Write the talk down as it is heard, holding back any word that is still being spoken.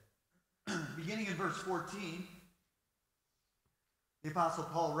beginning in verse 14, the Apostle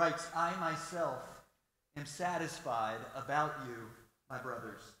Paul writes, I myself am satisfied about you, my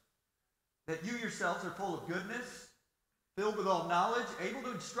brothers, that you yourselves are full of goodness, filled with all knowledge, able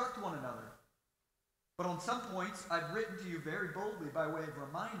to instruct one another. But on some points I've written to you very boldly by way of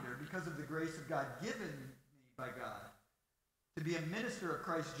reminder, because of the grace of God given me by God, to be a minister of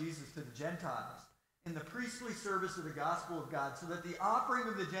Christ Jesus to the Gentiles, in the priestly service of the gospel of God, so that the offering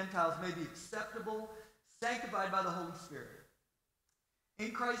of the Gentiles may be acceptable, sanctified by the Holy Spirit. In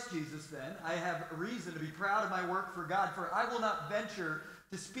Christ Jesus, then, I have a reason to be proud of my work for God, for I will not venture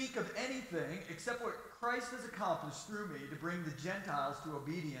to speak of anything except what Christ has accomplished through me to bring the Gentiles to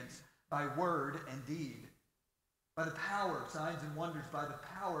obedience by word and deed, by the power of signs and wonders, by the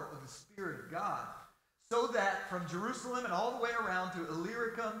power of the Spirit of God, so that from Jerusalem and all the way around to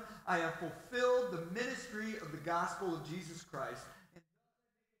Illyricum, I have fulfilled the ministry of the gospel of Jesus Christ.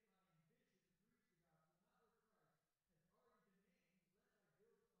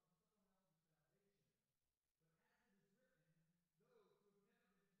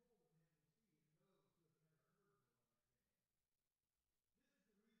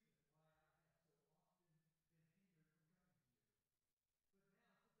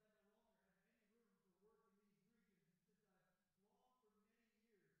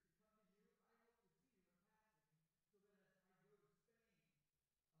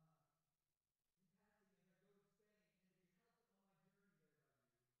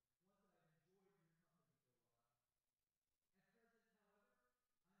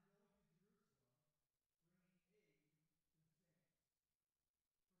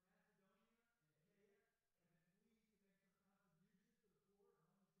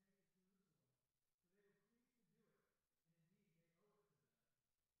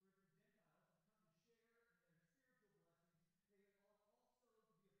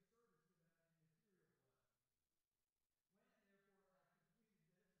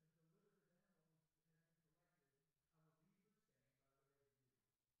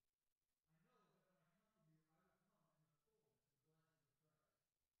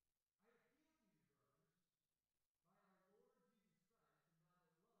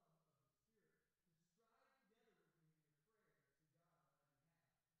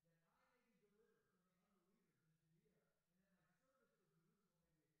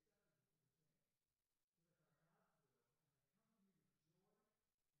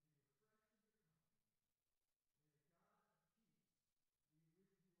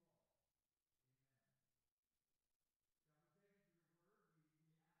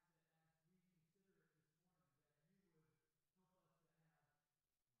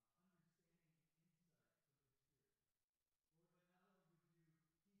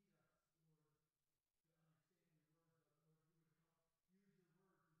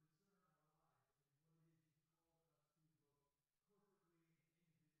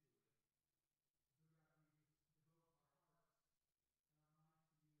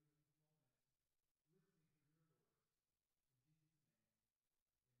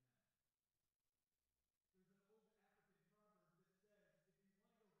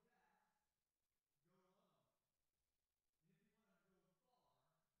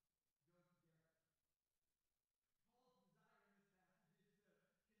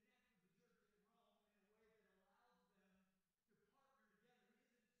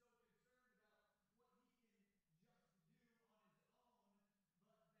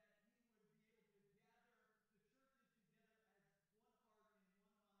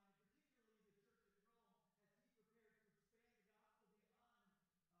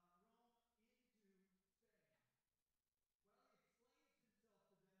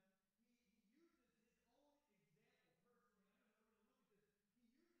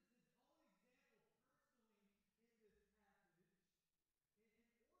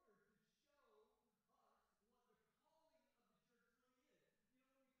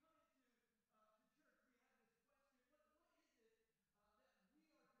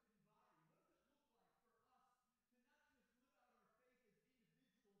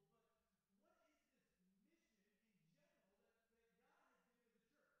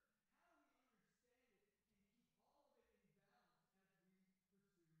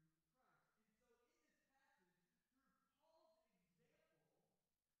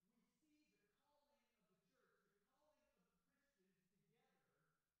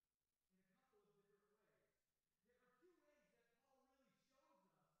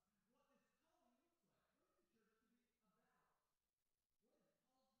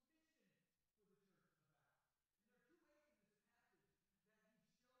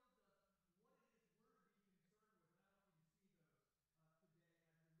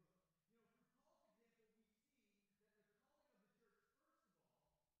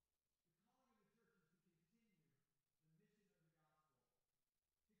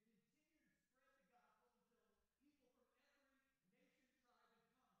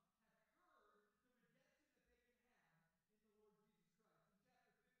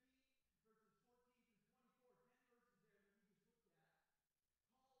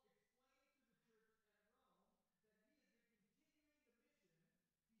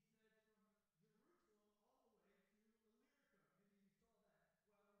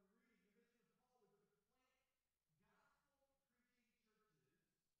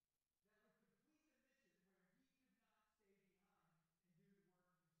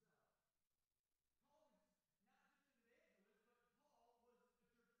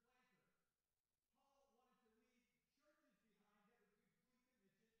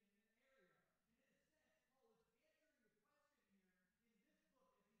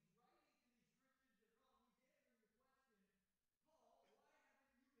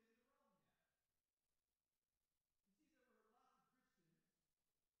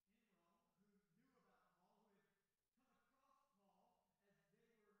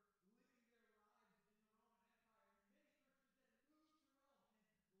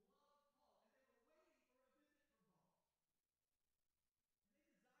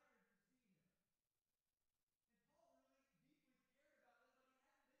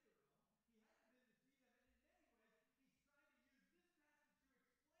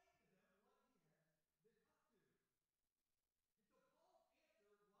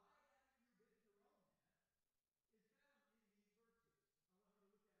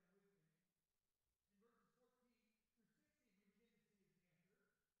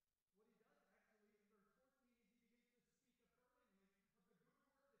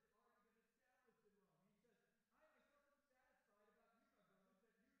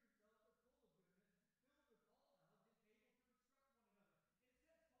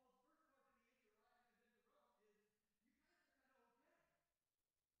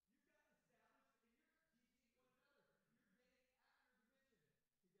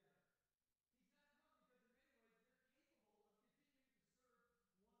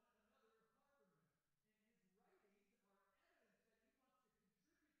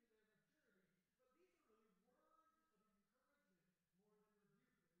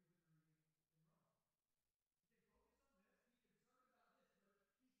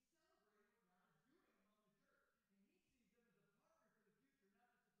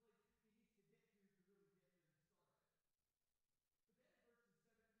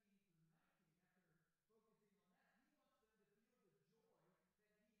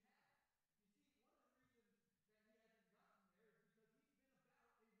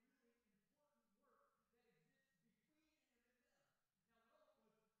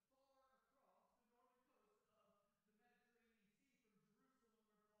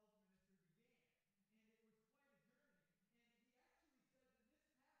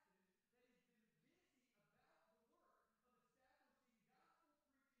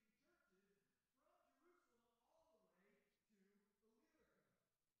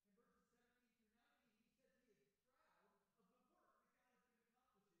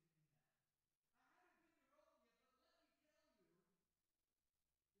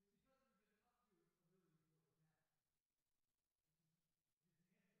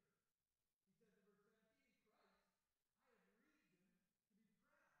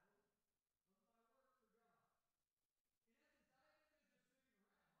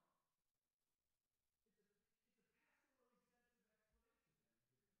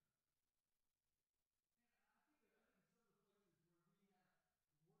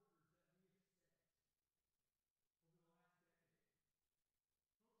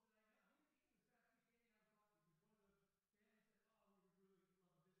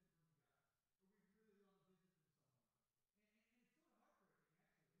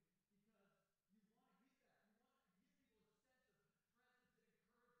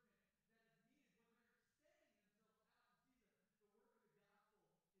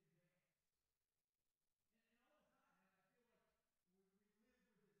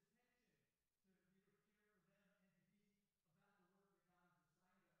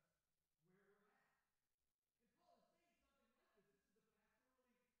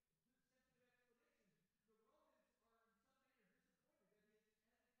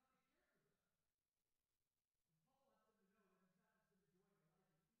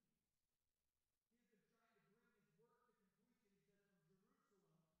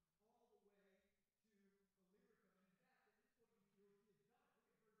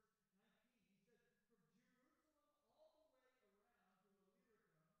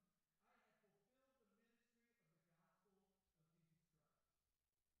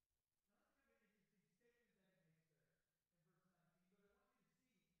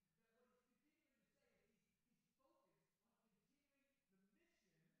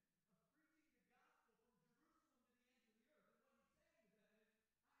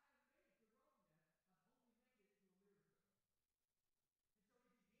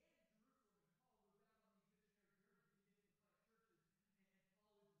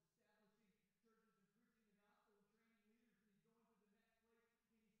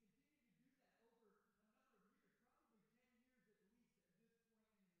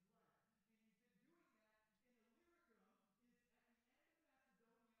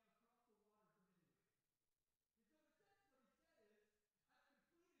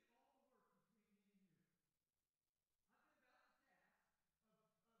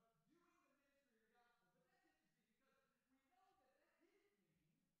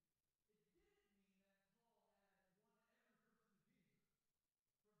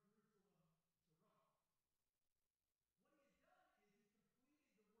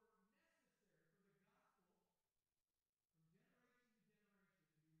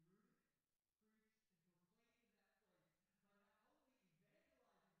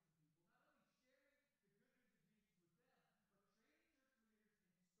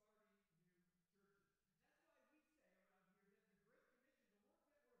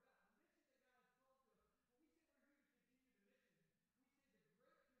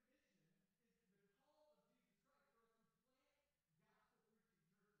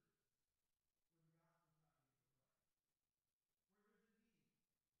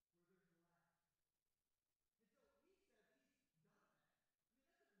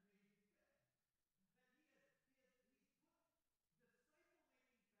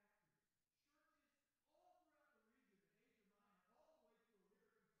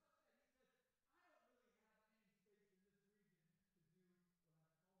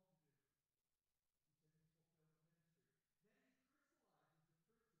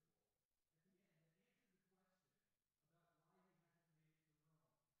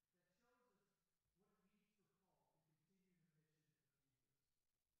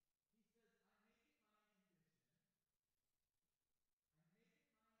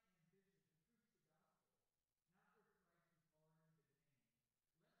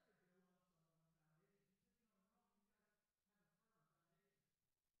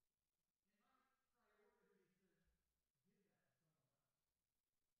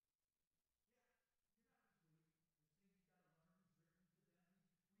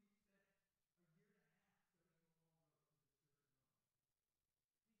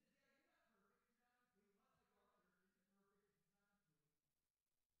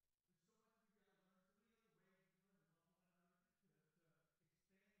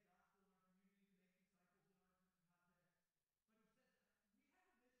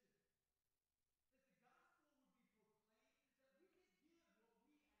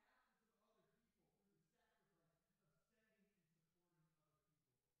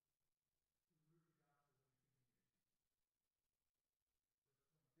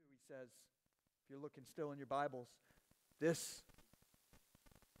 says, if you're looking still in your Bibles, this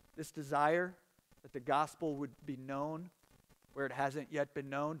desire that the gospel would be known where it hasn't yet been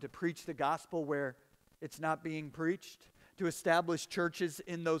known, to preach the gospel where it's not being preached, to establish churches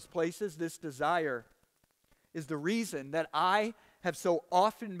in those places, this desire is the reason that I have so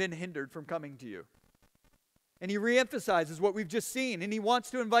often been hindered from coming to you. And he reemphasizes what we've just seen, and he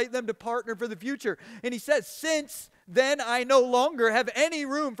wants to invite them to partner for the future. And he says, since then I no longer have any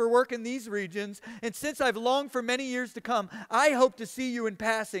room for work in these regions, and since I've longed for many years to come, I hope to see you in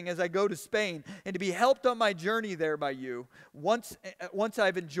passing as I go to Spain, and to be helped on my journey there by you, once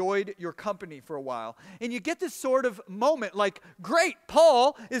I've enjoyed your company for a while. And you get this sort of moment like, great,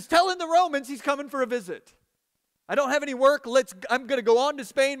 Paul is telling the Romans he's coming for a visit. I don't have any work. I'm going to go on to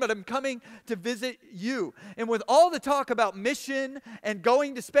Spain, but I'm coming to visit you. And with all the talk about mission and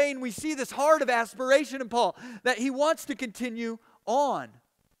going to Spain, we see this heart of aspiration in Paul, that he wants to continue on.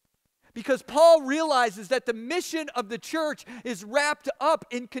 Because Paul realizes that the mission of the church is wrapped up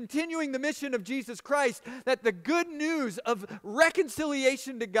in continuing the mission of Jesus Christ, that the good news of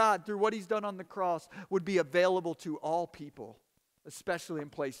reconciliation to God through what he's done on the cross would be available to all people, especially in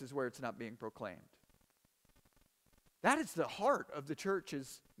places where it's not being proclaimed. That is the heart of the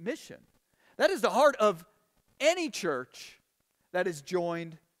church's mission. That is the heart of any church that has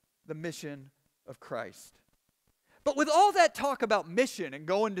joined the mission of Christ. But with all that talk about mission and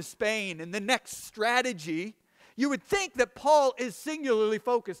going to Spain and the next strategy, you would think that Paul is singularly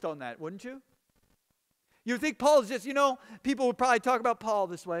focused on that, wouldn't you? You would think Paul is just, people would probably talk about Paul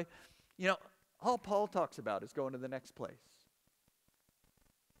this way. All Paul talks about is going to the next place.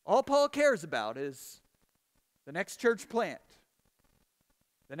 All Paul cares about is the next church plant,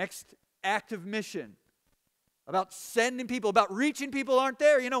 the next act of mission, about sending people, about reaching people who aren't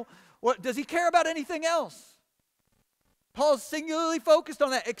there. What does he care about anything else? Paul's singularly focused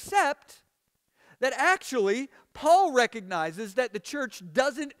on that, except that actually Paul recognizes that the church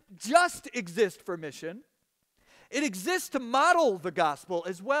doesn't just exist for mission. It exists to model the gospel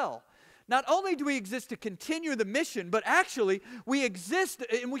as well. Not only do we exist to continue the mission, but actually we exist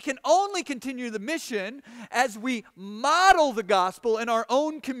and we can only continue the mission as we model the gospel in our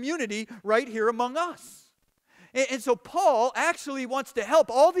own community right here among us. And so Paul actually wants to help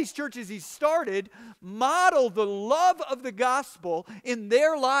all these churches he's started model the love of the gospel in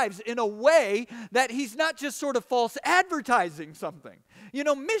their lives in a way that he's not just sort of false advertising something.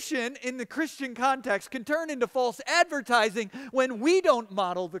 Mission in the Christian context can turn into false advertising when we don't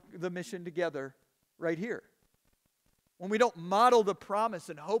model the mission together right here. When we don't model the promise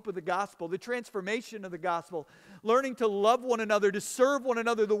and hope of the gospel, the transformation of the gospel, learning to love one another, to serve one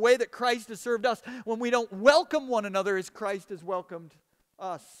another the way that Christ has served us, when we don't welcome one another as Christ has welcomed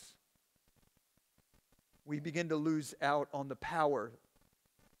us, we begin to lose out on the power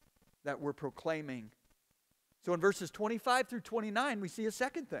that we're proclaiming. So in verses 25 through 29, we see a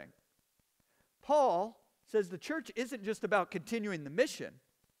second thing. Paul says the church isn't just about continuing the mission.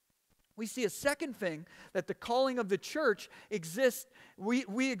 We see a second thing, that the calling of the church exists.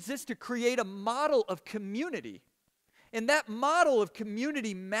 We exist to create a model of community. And that model of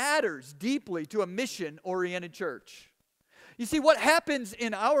community matters deeply to a mission-oriented church. You see, what happens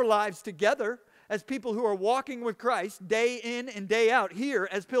in our lives together as people who are walking with Christ day in and day out here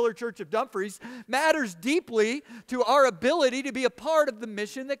as Pillar Church of Dumfries matters deeply to our ability to be a part of the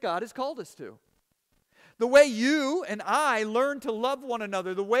mission that God has called us to. The way you and I learn to love one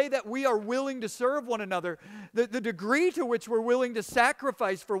another, the way that we are willing to serve one another, the degree to which we're willing to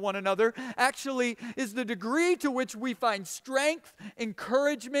sacrifice for one another actually is the degree to which we find strength,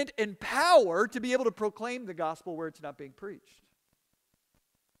 encouragement, and power to be able to proclaim the gospel where it's not being preached.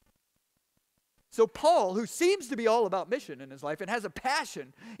 So Paul, who seems to be all about mission in his life and has a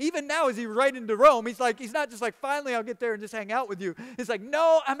passion, even now as he's writing to Rome, he's not just like, finally I'll get there and just hang out with you. He's like,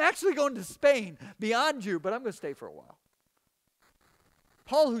 no, I'm actually going to Spain beyond you, but I'm going to stay for a while.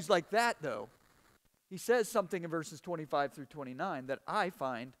 Paul, who's like that though, he says something in verses 25 through 29 that I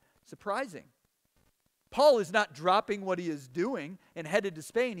find surprising. Paul is not dropping what he is doing and headed to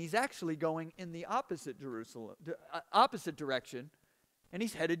Spain. He's actually going in the opposite direction, and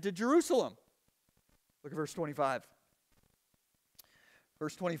he's headed to Jerusalem. Look at verse 25.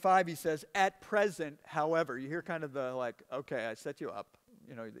 Verse 25, he says, at present, however. You hear kind of the okay, I set you up.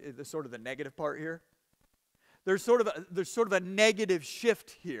 The sort of the negative part here. There's sort of a negative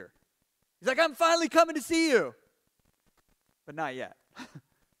shift here. He's like, I'm finally coming to see you. But not yet.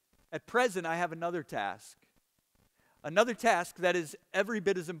 At present, I have another task. Another task that is every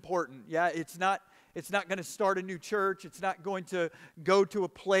bit as important. Yeah, it's not going to start a new church. It's not going to go to a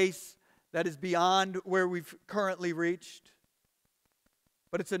place that is beyond where we've currently reached.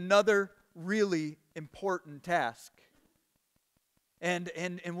 But it's another really important task. And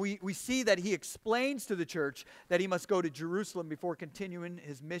we see that he explains to the church that he must go to Jerusalem before continuing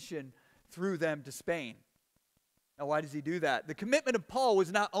his mission through them to Spain. Now, why does he do that? The commitment of Paul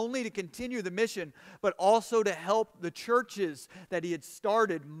was not only to continue the mission, but also to help the churches that he had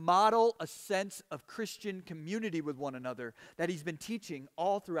started model a sense of Christian community with one another that he's been teaching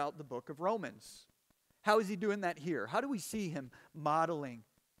all throughout the book of Romans. How is he doing that here? How do we see him modeling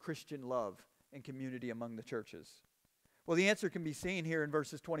Christian love and community among the churches? Well, the answer can be seen here in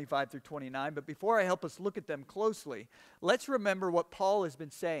verses 25 through 29, but before I help us look at them closely, let's remember what Paul has been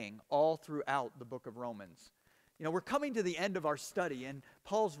saying all throughout the book of Romans. You know, we're coming to the end of our study, and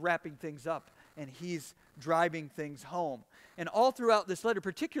Paul's wrapping things up, and he's driving things home. And all throughout this letter,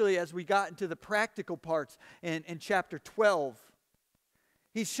 particularly as we got into the practical parts in chapter 12,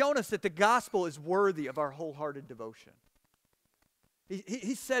 he's shown us that the gospel is worthy of our wholehearted devotion.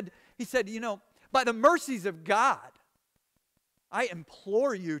 He said, you know, by the mercies of God, I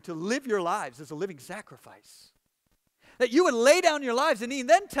implore you to live your lives as a living sacrifice. That you would lay down your lives. And he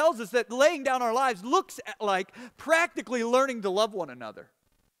then tells us that laying down our lives looks like practically learning to love one another.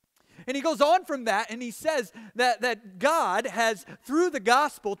 And he goes on from that and he says that God has, through the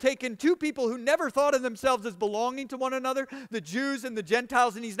gospel, taken two people who never thought of themselves as belonging to one another, the Jews and the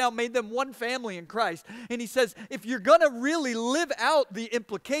Gentiles, and he's now made them one family in Christ. And he says, if you're going to really live out the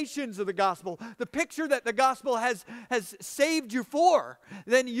implications of the gospel, the picture that the gospel has saved you for,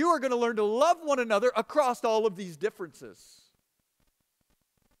 then you are going to learn to love one another across all of these differences.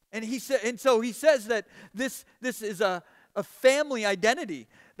 And so he says that this is a family identity.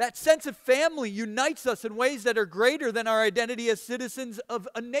 That sense of family unites us in ways that are greater than our identity as citizens of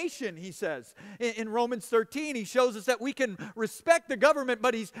a nation, he says. In Romans 13, he shows us that we can respect the government,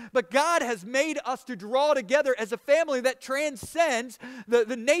 but God has made us to draw together as a family that transcends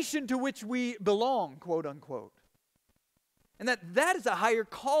the nation to which we belong, quote unquote. And that is a higher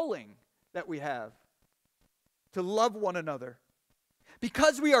calling that we have, to love one another.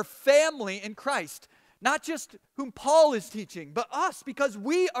 Because we are family in Christ. Not just whom Paul is teaching, but us, because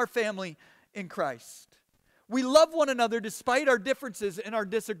we are family in Christ. We love one another despite our differences and our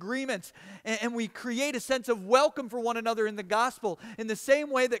disagreements, and we create a sense of welcome for one another in the gospel in the same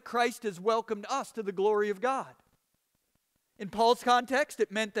way that Christ has welcomed us to the glory of God. In Paul's context,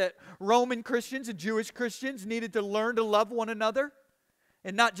 it meant that Roman Christians and Jewish Christians needed to learn to love one another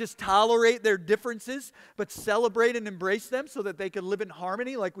and not just tolerate their differences, but celebrate and embrace them so that they could live in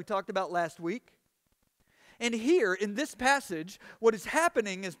harmony like we talked about last week. And here, in this passage, what is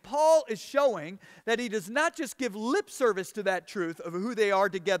happening is Paul is showing that he does not just give lip service to that truth of who they are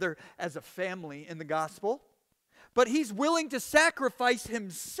together as a family in the gospel, but he's willing to sacrifice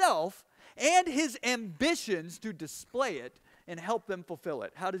himself and his ambitions to display it and help them fulfill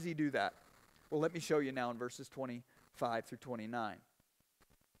it. How does he do that? Well, let me show you now in verses 25 through 29.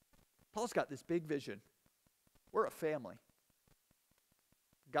 Paul's got this big vision. We're a family.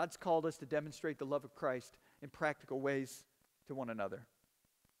 God's called us to demonstrate the love of Christ in practical ways to one another.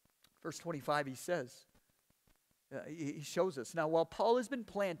 Verse 25, he says, he shows us, now while Paul has been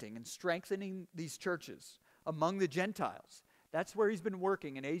planting and strengthening these churches among the Gentiles, that's where he's been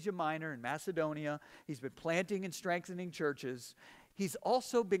working in Asia Minor and Macedonia. He's been planting and strengthening churches. He's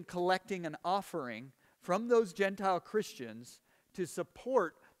also been collecting an offering from those Gentile Christians to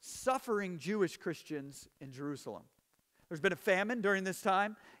support suffering Jewish Christians in Jerusalem. There's been a famine during this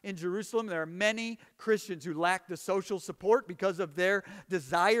time in Jerusalem. There are many Christians who lack the social support because of their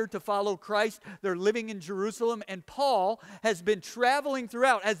desire to follow Christ. They're living in Jerusalem, and Paul has been traveling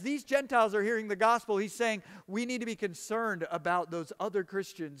throughout. As these Gentiles are hearing the gospel, he's saying, we need to be concerned about those other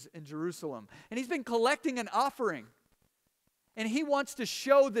Christians in Jerusalem. And he's been collecting an offering. And he wants to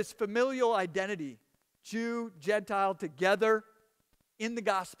show this familial identity, Jew, Gentile, together in the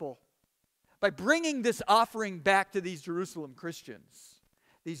gospel, by bringing this offering back to these Jerusalem Christians,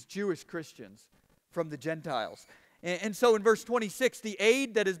 these Jewish Christians from the Gentiles. And so in verse 26, the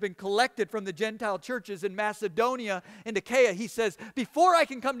aid that has been collected from the Gentile churches in Macedonia and Achaia, he says, before I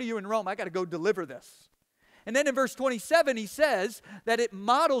can come to you in Rome, I got to go deliver this. And then in verse 27, he says that it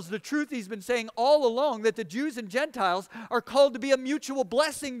models the truth he's been saying all along, that the Jews and Gentiles are called to be a mutual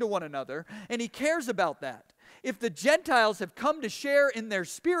blessing to one another, and he cares about that. If the Gentiles have come to share in their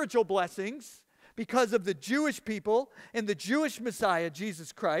spiritual blessings because of the Jewish people and the Jewish Messiah,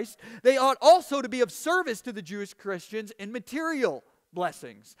 Jesus Christ, they ought also to be of service to the Jewish Christians in material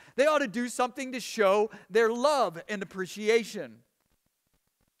blessings. They ought to do something to show their love and appreciation.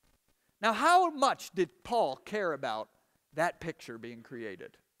 Now, how much did Paul care about that picture being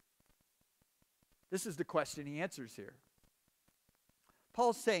created? This is the question he answers here.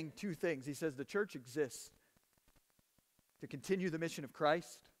 Paul's saying two things. He says the church exists to continue the mission of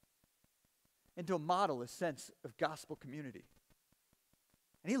Christ and to model a sense of gospel community.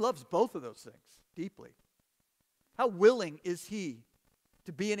 And he loves both of those things deeply. How willing is he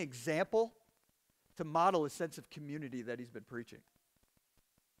to be an example, to model a sense of community that he's been preaching?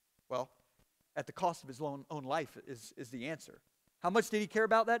 Well, at the cost of his own life is the answer. How much did he care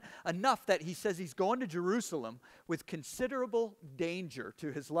about that? Enough that he says he's going to Jerusalem with considerable danger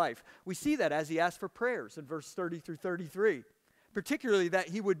to his life. We see that as he asks for prayers in verse 30 through 33. Particularly that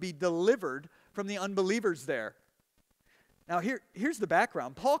he would be delivered from the unbelievers there. Now here's the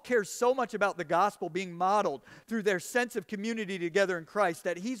background. Paul cares so much about the gospel being modeled through their sense of community together in Christ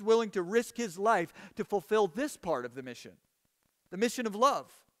that he's willing to risk his life to fulfill this part of the mission of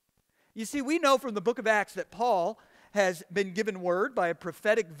love. You see, we know from the book of Acts that Paul has been given word by a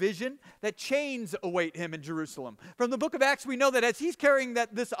prophetic vision that chains await him in Jerusalem. From the book of Acts, we know that as he's carrying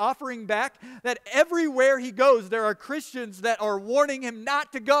this offering back, that everywhere he goes, there are Christians that are warning him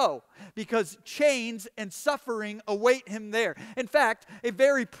not to go because chains and suffering await him there. In fact, a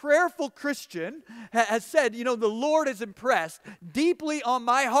very prayerful Christian has said, the Lord is impressed deeply on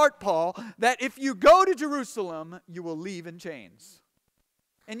my heart, Paul, that if you go to Jerusalem, you will leave in chains.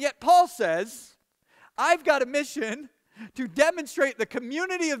 And yet Paul says, I've got a mission to demonstrate the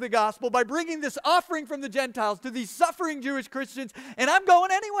community of the gospel by bringing this offering from the Gentiles to these suffering Jewish Christians, and I'm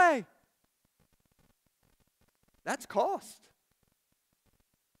going anyway. That's cost.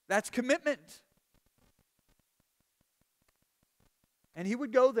 That's commitment. And he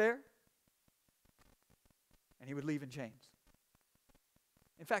would go there, and he would leave in chains.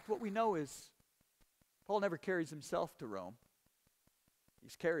 In fact, what we know is Paul never carries himself to Rome.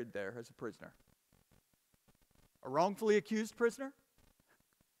 He's carried there as a prisoner. A wrongfully accused prisoner.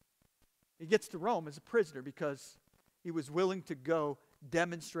 He gets to Rome as a prisoner because he was willing to go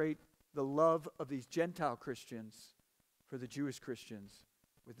demonstrate the love of these Gentile Christians for the Jewish Christians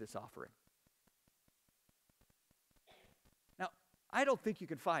with this offering. Now, I don't think you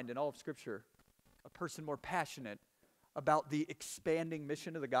can find in all of Scripture a person more passionate about the expanding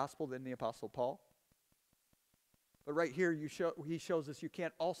mission of the gospel than the Apostle Paul. But right here, he shows us you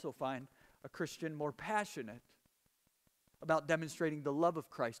can't also find a Christian more passionate about demonstrating the love of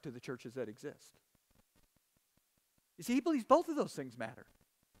Christ to the churches that exist. You see, he believes both of those things matter.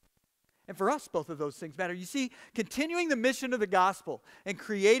 And for us, both of those things matter. You see, continuing the mission of the gospel and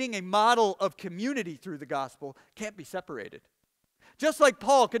creating a model of community through the gospel can't be separated. Just like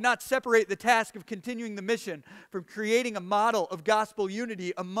Paul could not separate the task of continuing the mission from creating a model of gospel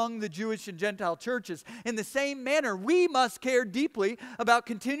unity among the Jewish and Gentile churches, in the same manner, we must care deeply about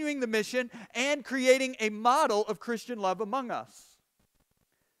continuing the mission and creating a model of Christian love among us.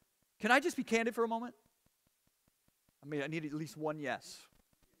 Can I just be candid for a moment? I need at least one yes.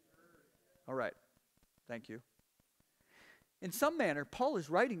 All right. Thank you. In some manner, Paul is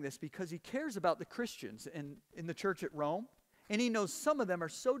writing this because he cares about the Christians in the church at Rome. And he knows some of them are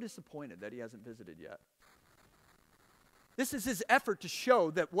so disappointed that he hasn't visited yet. This is his effort to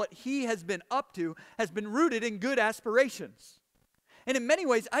show that what he has been up to has been rooted in good aspirations. And in many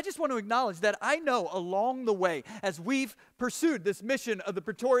ways, I just want to acknowledge that I know along the way, as we've pursued this mission of the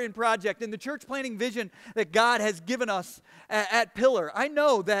Praetorian Project and the church planting vision that God has given us at Pillar, I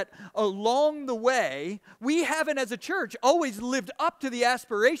know that along the way, we haven't as a church always lived up to the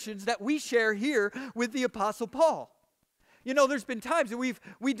aspirations that we share here with the Apostle Paul. There's been times that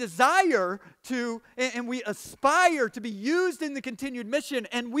we desire to and we aspire to be used in the continued mission,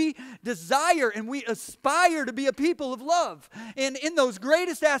 and we desire and we aspire to be a people of love. And in those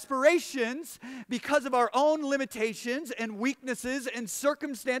greatest aspirations, because of our own limitations and weaknesses and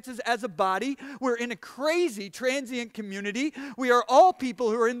circumstances as a body, we're in a crazy transient community. We are all people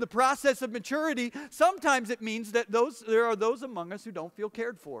who are in the process of maturity. Sometimes it means that there are those among us who don't feel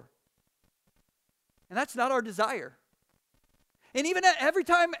cared for. And that's not our desire. And even every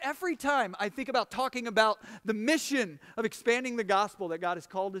time I think about talking about the mission of expanding the gospel that God has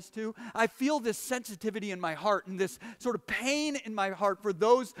called us to, I feel this sensitivity in my heart and this sort of pain in my heart for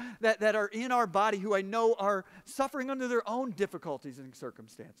those that are in our body who I know are suffering under their own difficulties and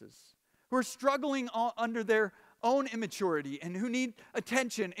circumstances, who are struggling under their own immaturity and who need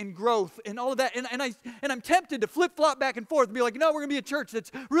attention and growth and all of that. And I'm tempted to flip-flop back and forth and be like, no, we're going to be a church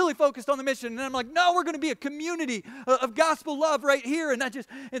that's really focused on the mission. And I'm like, no, we're going to be a community of gospel love right here.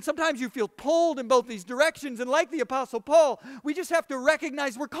 And sometimes you feel pulled in both these directions. And like the Apostle Paul, we just have to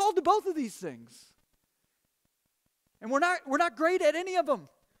recognize we're called to both of these things. And we're not great at any of them.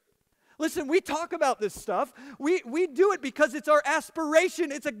 Listen, we talk about this stuff. We do it because it's our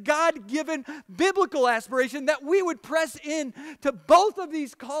aspiration. It's a God-given biblical aspiration that we would press in to both of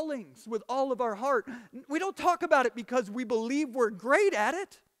these callings with all of our heart. We don't talk about it because we believe we're great at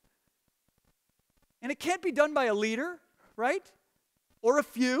it. And it can't be done by a leader, right? Or a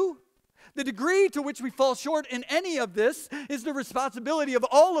few. The degree to which we fall short in any of this is the responsibility of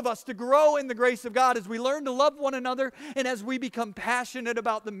all of us to grow in the grace of God as we learn to love one another and as we become passionate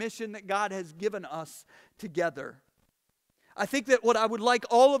about the mission that God has given us together. I think that what I would like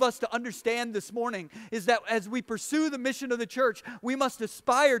all of us to understand this morning is that as we pursue the mission of the church, we must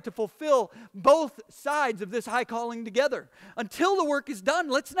aspire to fulfill both sides of this high calling together. Until the work is done,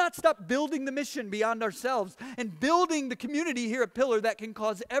 let's not stop building the mission beyond ourselves and building the community here at Pillar that can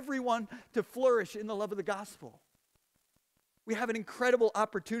cause everyone to flourish in the love of the gospel. We have an incredible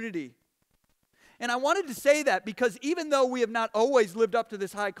opportunity. And I wanted to say that because even though we have not always lived up to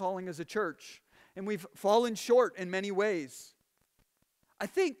this high calling as a church, and we've fallen short in many ways, I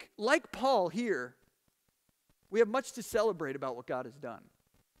think, like Paul here, we have much to celebrate about what God has done.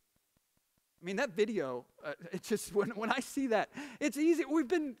 I mean, that video, it's just, when I see that, it's easy. We've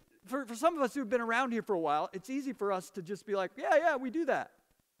been, for some of us who've been around here for a while, it's easy for us to just be like, yeah, we do that.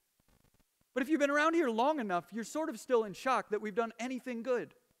 But if you've been around here long enough, you're sort of still in shock that we've done anything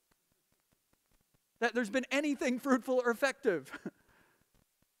good, that there's been anything fruitful or effective.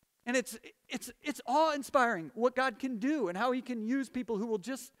 And it's awe-inspiring what God can do and how He can use people who will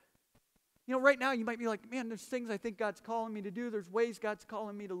just, right now you might be like, man, there's things I think God's calling me to do. There's ways God's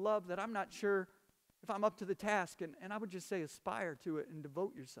calling me to love that I'm not sure if I'm up to the task. And I would just say aspire to it and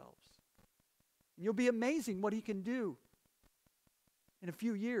devote yourselves. And you'll be amazing what He can do in a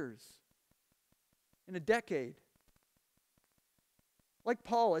few years, in a decade. Like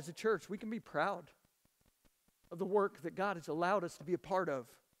Paul, as a church, we can be proud of the work that God has allowed us to be a part of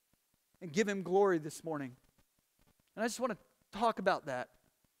and give Him glory this morning. And I just want to talk about that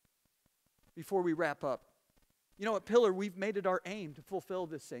before we wrap up. At Pillar, we've made it our aim to fulfill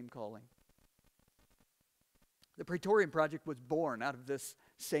this same calling. The Praetorian Project was born out of this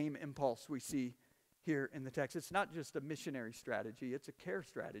same impulse we see here in the text. It's not just a missionary strategy, it's a care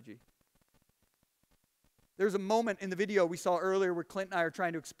strategy. There's a moment in the video we saw earlier where Clint and I are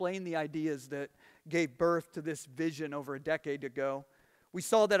trying to explain the ideas that gave birth to this vision over a decade ago. We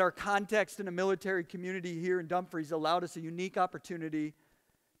saw that our context in a military community here in Dumfries allowed us a unique opportunity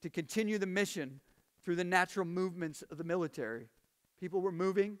to continue the mission through the natural movements of the military. People were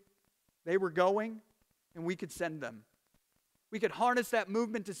moving, they were going, and we could send them. We could harness that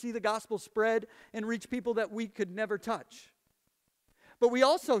movement to see the gospel spread and reach people that we could never touch. But we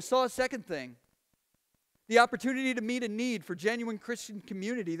also saw a second thing, the opportunity to meet a need for genuine Christian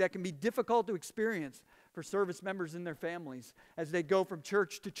community that can be difficult to experience for service members and their families as they go from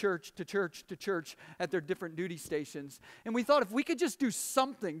church to church to church to church at their different duty stations. And we thought if we could just do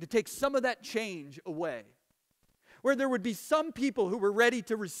something to take some of that change away, where there would be some people who were ready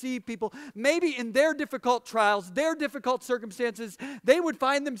to receive people, maybe in their difficult trials, their difficult circumstances, they would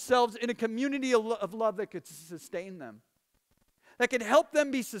find themselves in a community of love that could sustain them, that could help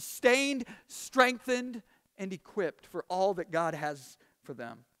them be sustained, strengthened, and equipped for all that God has for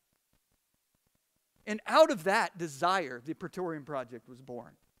them. And out of that desire, the Praetorian Project was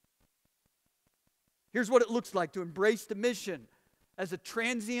born. Here's what it looks like to embrace the mission as a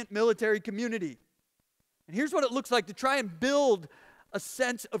transient military community. And here's what it looks like to try and build a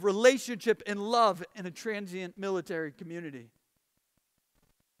sense of relationship and love in a transient military community.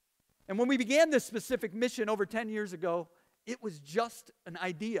 And when we began this specific mission over 10 years ago, it was just an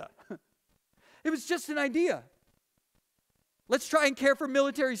idea. It was just an idea. Let's try and care for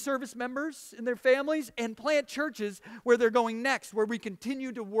military service members and their families and plant churches where they're going next, where we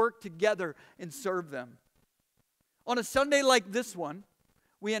continue to work together and serve them. On a Sunday like this one,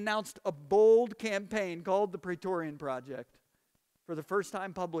 we announced a bold campaign called the Praetorian Project for the first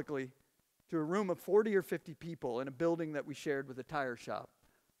time publicly to a room of 40 or 50 people in a building that we shared with a tire shop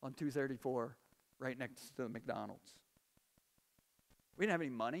on 234 right next to the McDonald's. We didn't have any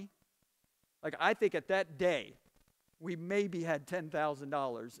money. I think at that day, we maybe had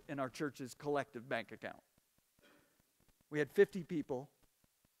 $10,000 in our church's collective bank account. We had 50 people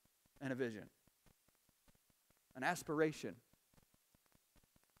and a vision, an aspiration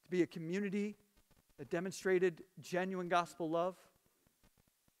to be a community that demonstrated genuine gospel love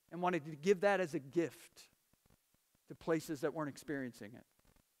and wanted to give that as a gift to places that weren't experiencing it.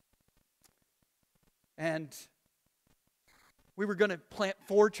 And we were going to plant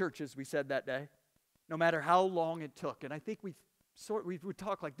 4 churches, we said that day, no matter how long it took. And I think we would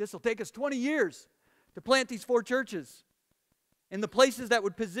talk like this will take us 20 years to plant these 4 churches. in the places that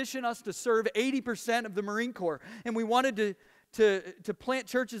would position us to serve 80% of the Marine Corps. And we wanted to plant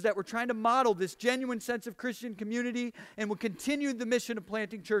churches that were trying to model this genuine sense of Christian community and would continue the mission of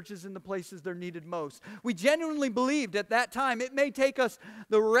planting churches in the places they're needed most. We genuinely believed at that time it may take us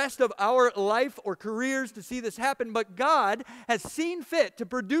the rest of our life or careers to see this happen, but God has seen fit to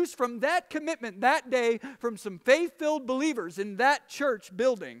produce from that commitment that day from some faith-filled believers in that church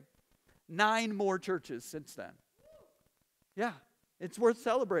building 9 more churches since then. Yeah, it's worth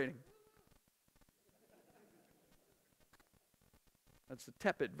celebrating. That's a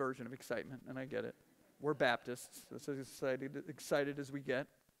tepid version of excitement, and I get it. We're Baptists. That's as excited as we get.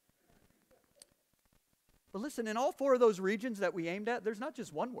 But listen, in all 4 of those regions that we aimed at, there's not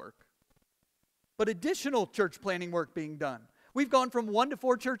just one work, but additional church planting work being done. We've gone from 1 to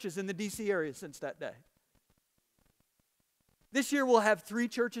 4 churches in the D.C. area since that day. This year we'll have 3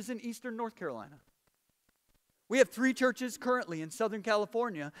 churches in eastern North Carolina. We have 3 churches currently in Southern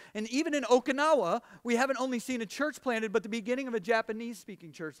California. And even in Okinawa, we haven't only seen a church planted, but the beginning of a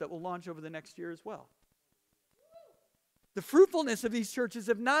Japanese-speaking church that will launch over the next year as well. The fruitfulness of these churches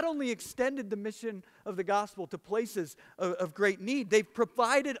have not only extended the mission of the gospel to places of great need, they've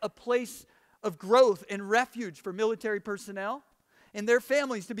provided a place of growth and refuge for military personnel and their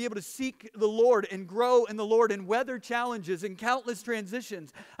families to be able to seek the Lord and grow in the Lord and weather challenges and countless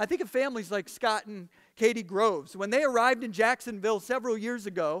transitions. I think of families like Scott and Katie Groves. When they arrived in Jacksonville several years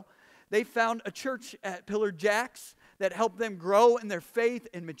ago, they found a church at Pillar Jacks that helped them grow in their faith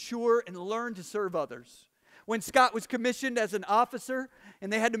and mature and learn to serve others. When Scott was commissioned as an officer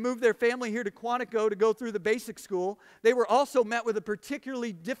and they had to move their family here to Quantico to go through the basic school, they were also met with a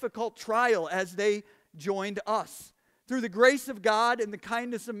particularly difficult trial as they joined us. Through the grace of God and the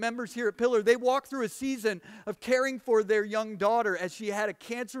kindness of members here at Pillar, they walked through a season of caring for their young daughter as she had a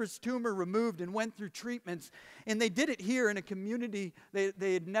cancerous tumor removed and went through treatments. And they did it here in a community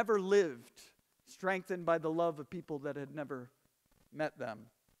they had never lived, strengthened by the love of people that had never met them.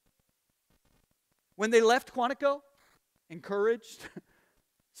 When they left Quantico, encouraged,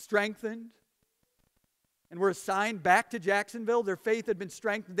 strengthened, and were assigned back to Jacksonville, their faith had been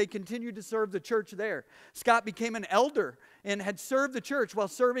strengthened. They continued to serve the church there. Scott became an elder and had served the church while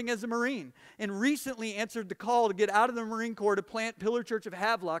serving as a Marine, and recently answered the call to get out of the Marine Corps to plant Pillar Church of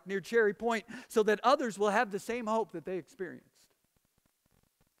Havelock near Cherry Point so that others will have the same hope that they experienced.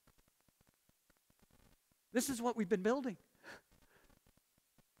 This is what we've been building.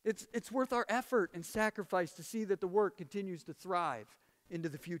 It's worth our effort and sacrifice to see that the work continues to thrive into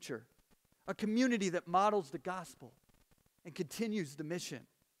the future. A community that models the gospel and continues the mission.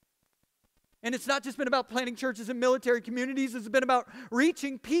 And it's not just been about planting churches in military communities, it's been about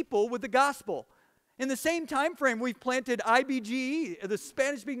reaching people with the gospel. In the same time frame, we've planted IBGE, the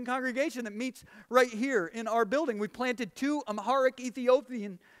Spanish-speaking congregation that meets right here in our building. We've planted 2 Amharic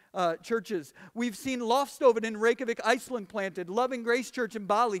Ethiopian churches. We've seen Lofstoven in Reykjavik, Iceland planted, Loving Grace Church in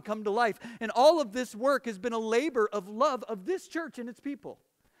Bali come to life. And all of this work has been a labor of love of this church and its people.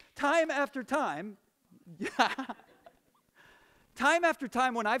 Time after time,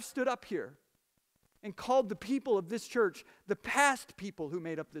 when I've stood up here and called the people of this church the past people who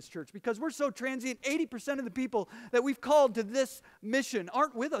made up this church, because we're so transient, 80% of the people that we've called to this mission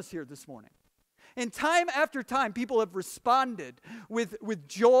aren't with us here this morning. And time after time, people have responded with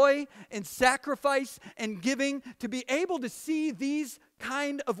joy and sacrifice and giving to be able to see these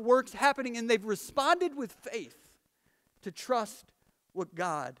kind of works happening, and they've responded with faith to trust what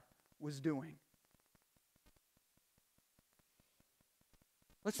God was doing.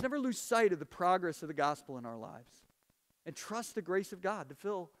 Let's never lose sight of the progress of the gospel in our lives and trust the grace of God to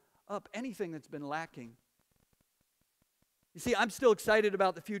fill up anything that's been lacking. You see, I'm still excited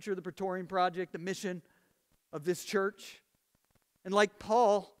about the future of the Praetorian Project, the mission of this church. And like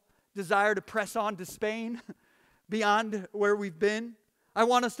Paul, desire to press on to Spain beyond where we've been. I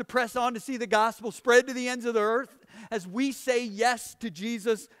want us to press on to see the gospel spread to the ends of the earth as we say yes to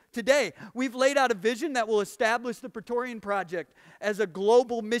Jesus today. We've laid out a vision that will establish the Praetorian Project as a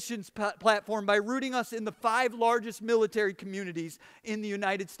global missions platform by rooting us in the 5 largest military communities in the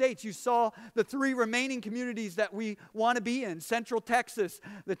United States. You saw the 3 remaining communities that we want to be in: Central Texas,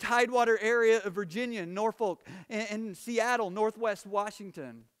 the Tidewater area of Virginia, Norfolk, and Seattle, Northwest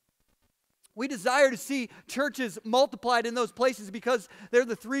Washington. We desire to see churches multiplied in those places because they're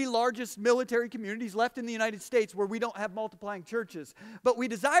the 3 largest military communities left in the United States where we don't have multiplying churches. But we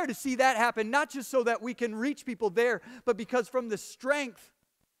desire to see that happen, not just so that we can reach people there, but because from the strength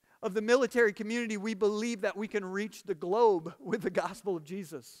of the military community, we believe that we can reach the globe with the gospel of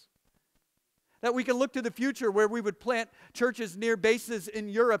Jesus. That we can look to the future where we would plant churches near bases in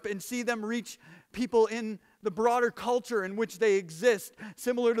Europe and see them reach people in the broader culture in which they exist,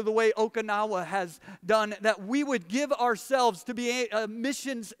 similar to the way Okinawa has done, that we would give ourselves to be a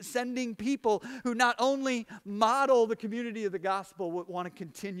missions-sending people who not only model the community of the gospel, but want to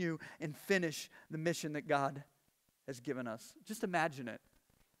continue and finish the mission that God has given us. Just imagine it.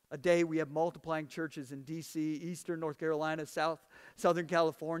 A day we have multiplying churches in D.C., Eastern North Carolina, Southern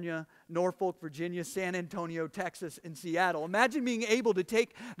California, Norfolk, Virginia, San Antonio, Texas, and Seattle. Imagine being able to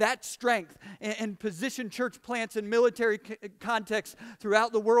take that strength and position church plants in military contexts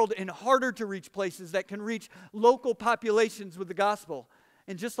throughout the world in harder to reach places that can reach local populations with the gospel.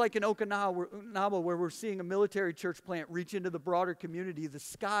 And just like in Okinawa, where we're seeing a military church plant reach into the broader community, the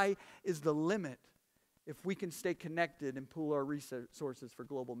sky is the limit if we can stay connected and pool our resources for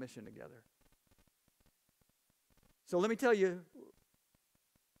global mission together. So let me tell you,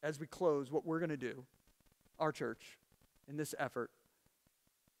 as we close, what we're going to do, our church, in this effort,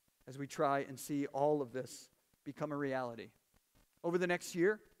 as we try and see all of this become a reality. Over the next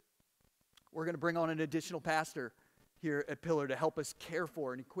year, we're going to bring on an additional pastor here at Pillar to help us care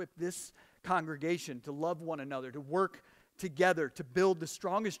for and equip this congregation to love one another, to work together to build the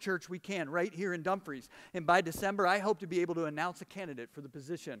strongest church we can right here in Dumfries. And by December, I hope to be able to announce a candidate for the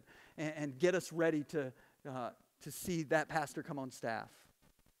position and get us ready to see that pastor come on staff.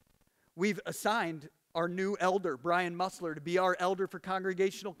 We've assigned our new elder, Brian Musler, to be our elder for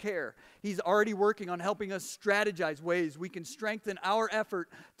congregational care. He's already working on helping us strategize ways we can strengthen our effort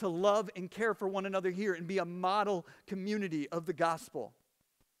to love and care for one another here and be a model community of the gospel.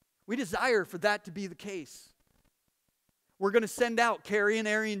 We desire for that to be the case. We're going to send out Carrie and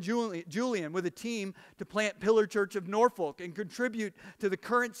Arian Julian with a team to plant Pillar Church of Norfolk and contribute to the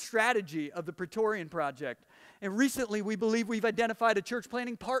current strategy of the Praetorian Project. And recently, we believe we've identified a church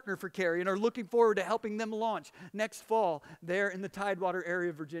planting partner for Carrie and are looking forward to helping them launch next fall there in the Tidewater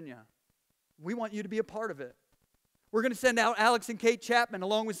area of Virginia. We want you to be a part of it. We're going to send out Alex and Kate Chapman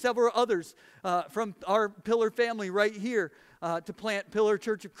along with several others from our Pillar family right here to plant Pillar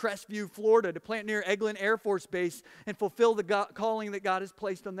Church of Crestview, Florida, to plant near Eglin Air Force Base and fulfill the calling that God has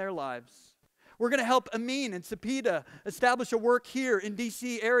placed on their lives. We're going to help Amin and Sapita establish a work here in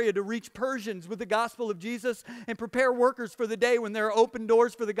D.C. area to reach Persians with the gospel of Jesus and prepare workers for the day when there are open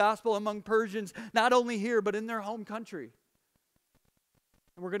doors for the gospel among Persians, not only here but in their home country.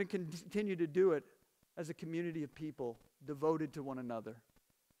 And we're going to continue to do it as a community of people devoted to one another,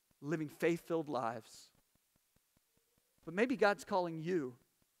 living faith-filled lives. But maybe God's calling you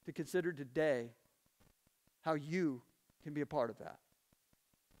to consider today how you can be a part of that.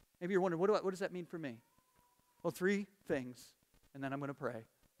 Maybe you're wondering, what does that mean for me? Well, 3 things, and then I'm going to pray.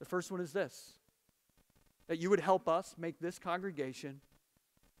 The first one is this, that you would help us make this congregation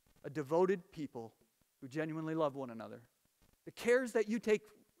a devoted people who genuinely love one another. The cares that you take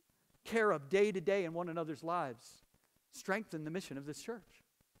care of day to day in one another's lives strengthen the mission of this church.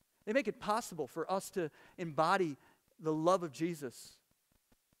 They make it possible for us to embody the love of Jesus.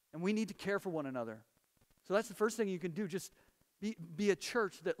 And we need to care for one another. So that's the first thing you can do, just be a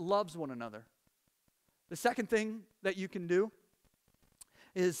church that loves one another. The second thing that you can do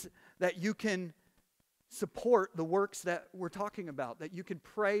is that you can support the works that we're talking about, that you can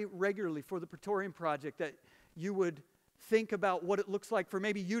pray regularly for the Praetorian Project, that you would think about what it looks like for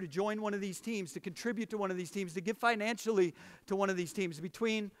maybe you to join one of these teams, to contribute to one of these teams, to give financially to one of these teams.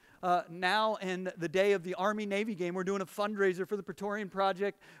 Between now and the day of the Army-Navy game, we're doing a fundraiser for the Praetorian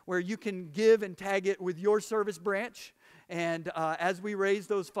Project where you can give and tag it with your service branch. And as we raise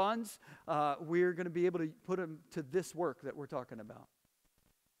those funds, we're going to be able to put them to this work that we're talking about.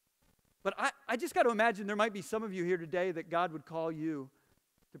 But I just got to imagine there might be some of you here today that God would call you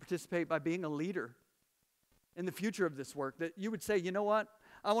to participate by being a leader in the future of this work, that you would say, you know what?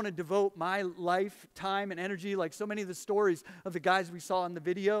 I want to devote my life, time, and energy, like so many of the stories of the guys we saw in the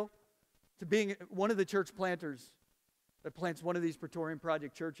video, to being one of the church planters that plants one of these Praetorian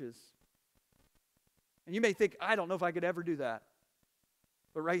Project churches. And you may think, I don't know if I could ever do that.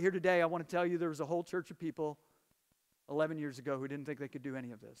 But right here today, I want to tell you there was a whole church of people 11 years ago who didn't think they could do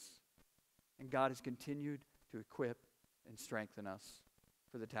any of this. And God has continued to equip and strengthen us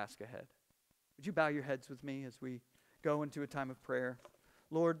for the task ahead. Would you bow your heads with me as we go into a time of prayer?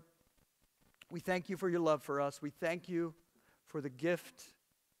 Lord, we thank you for your love for us. We thank you for the gift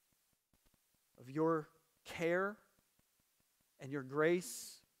of your care and your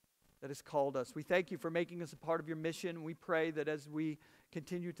grace that has called us. We thank you for making us a part of your mission. We pray that as we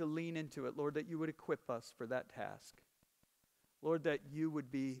continue to lean into it, Lord, that you would equip us for that task. Lord, that you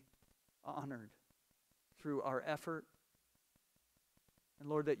would be honored through our effort. And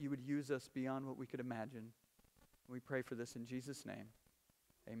Lord, that you would use us beyond what we could imagine. We pray for this in Jesus' name.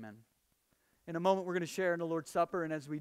 Amen. In a moment, we're going to share in the Lord's Supper, and as we